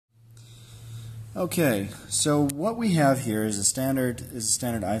Okay, so what we have here is a standard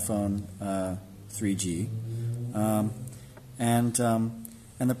iPhone 3G, and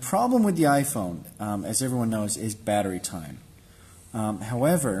the problem with the iPhone, as everyone knows, is battery time.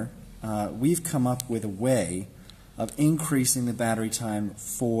 However, we've come up with a way of increasing the battery time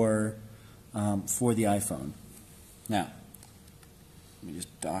for the iPhone. Now, let me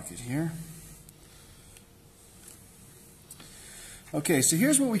just dock it here. Okay, so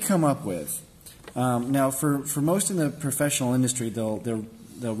here's what we come up with. Now, for most in the professional industry, they'll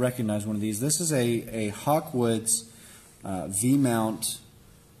recognize one of these. This is a Hawkwoods V-mount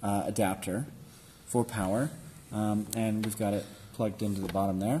adapter for power, and we've got it plugged into the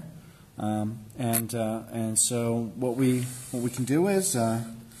bottom there. And so what we can do is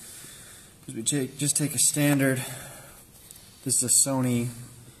we just take a standard. This is a Sony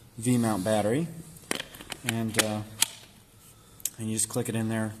V-mount battery, and you just click it in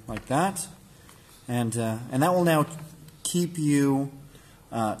there like that. And that will now keep you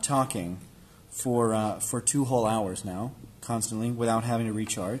talking for 2 whole hours now, constantly, without having to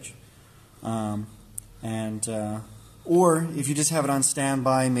recharge. Or if you just have it on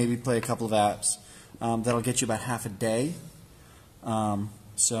standby, maybe play a couple of apps, that'll get you about half a day.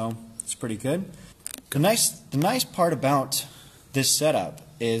 So it's pretty good. The nice part about this setup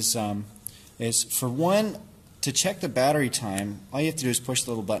is for one, to check the battery time, all you have to do is push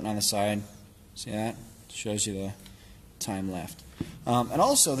the little button on the side. See that? It shows you the time left. And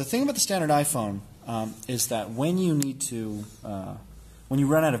also, the thing about the standard iPhone is that when you need to, when you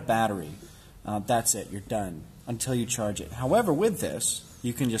run out of battery, that's it. You're done until you charge it. However, with this,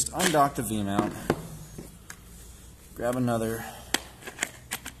 you can just undock the V-mount, grab another.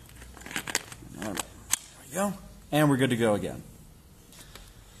 There we go, and we're good to go again.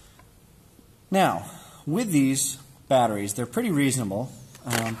 Now, with these batteries, they're pretty reasonable.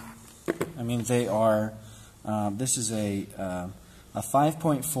 I mean, they are. This is a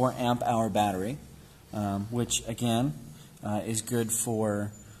 5.4 amp hour battery, which again is good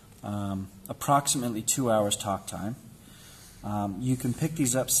for approximately 2 hours talk time. You can pick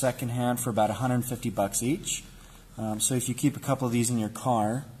these up secondhand for about $150 each. So if you keep a couple of these in your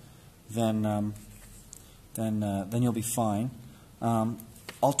car, then you'll be fine.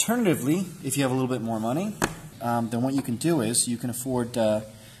 Alternatively, if you have a little bit more money, then what you can do is you can afford to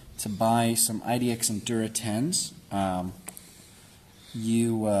buy some IDX Endura 10s.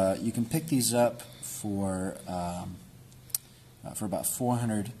 You can pick these up for about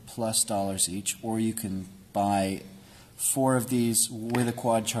 $400+ each, or you can buy 4 of these with a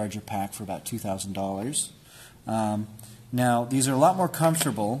quad charger pack for about $2,000. Now, these are a lot more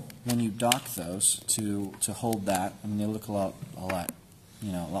comfortable when you dock those to hold that. I mean, they look a lot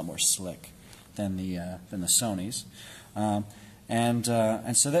more slick than the Sonys. And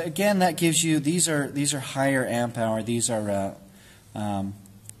so that, again, that gives you, these are higher amp hour. These are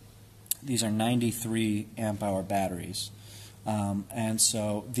 93 amp hour batteries, and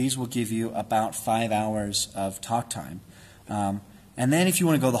so these will give you about 5 hours of talk time. And then if you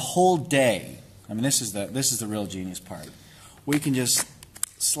want to go the whole day, I mean, this is the real genius part. We can just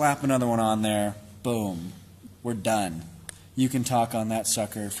slap another one on there. Boom, we're done. You can talk on that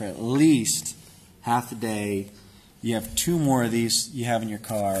sucker for at least half a day. You have 2 more of these you have in your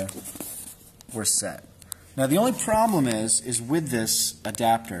car. We're set. Now the only problem is with this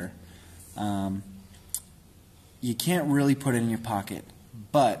adapter, you can't really put it in your pocket.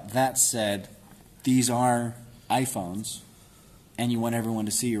 But that said, these are iPhones, and you want everyone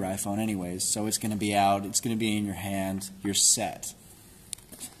to see your iPhone anyways. So it's going to be out. It's going to be in your hand. You're set.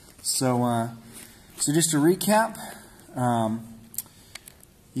 So just to recap,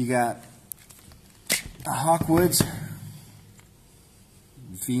 you got a Hawkwoods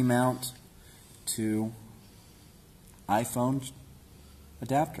V-mount to iPhone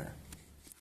adapter.